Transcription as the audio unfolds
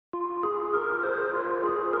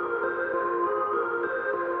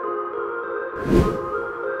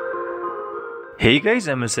Hey guys,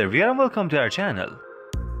 I'm Erçel and welcome to our channel.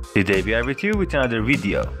 Today we are with you with another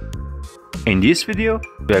video. In this video,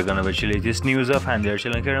 we are gonna watch the latest news of Hande,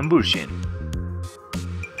 Erçel and Kerem Bursin.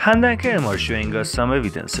 Hande and Kerem are showing us some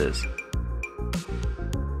evidences.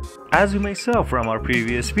 As you may saw from our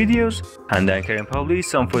previous videos, Hande and Kerem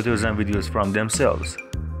published some photos and videos from themselves.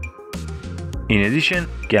 In addition,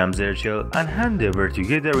 Gamze Ercel and Hande were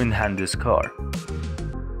together in Hande's car.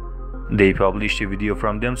 They published a video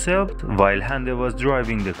from themselves while Hande was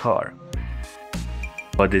driving the car.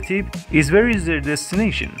 But the tip is, where is their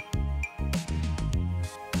destination?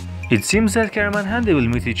 It seems that Kerem and Hande will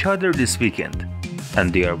meet each other this weekend,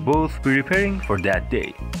 and they are both preparing for that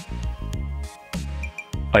day.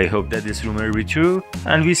 I hope that this rumor will be true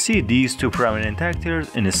and we see these two prominent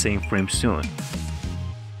actors in the same frame soon.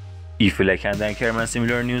 If you like Hande and Kerem and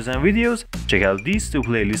similar news and videos, check out these two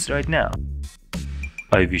playlists right now.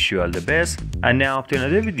 I wish you all the best, and now up to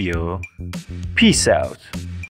another video. Peace out.